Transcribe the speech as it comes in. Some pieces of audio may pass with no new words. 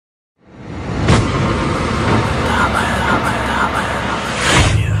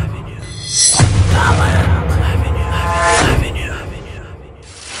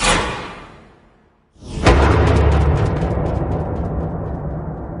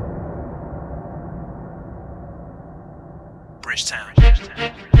Fresh Town.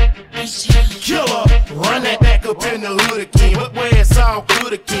 Killer, run that back up in the hood again. But where it's all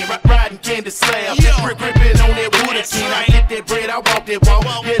good again. Riding candy slab, gripping on that wood again. I get that bread, I walk that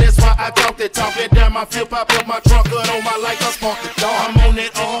walk. Yeah, that's why I talk that talk. That down my flip, pop up my trunk, cut on my light, I spark the dog. I'm on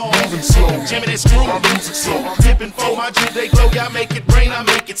that moving slow, jamming that screw, music slow. Tipping for my juice, they glow. Y'all make it rain, I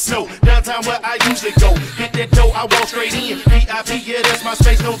make it snow. Downtown where I usually go. Hit that dough, I walk straight in. VIP, yeah, that's my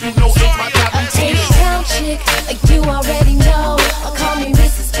space. Don't do no H, my top I'm a town chick, like you already know. Call me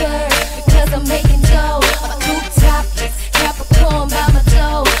Mrs. Bird, because I'm making dough. A coupe topless, Capricorn by my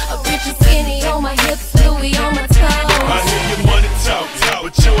toe. A rich and skinny on my hips, Louis on my toes. I hear your money talk,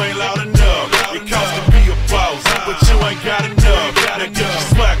 but you ain't loud enough. It costs to be a boss, but you ain't got enough.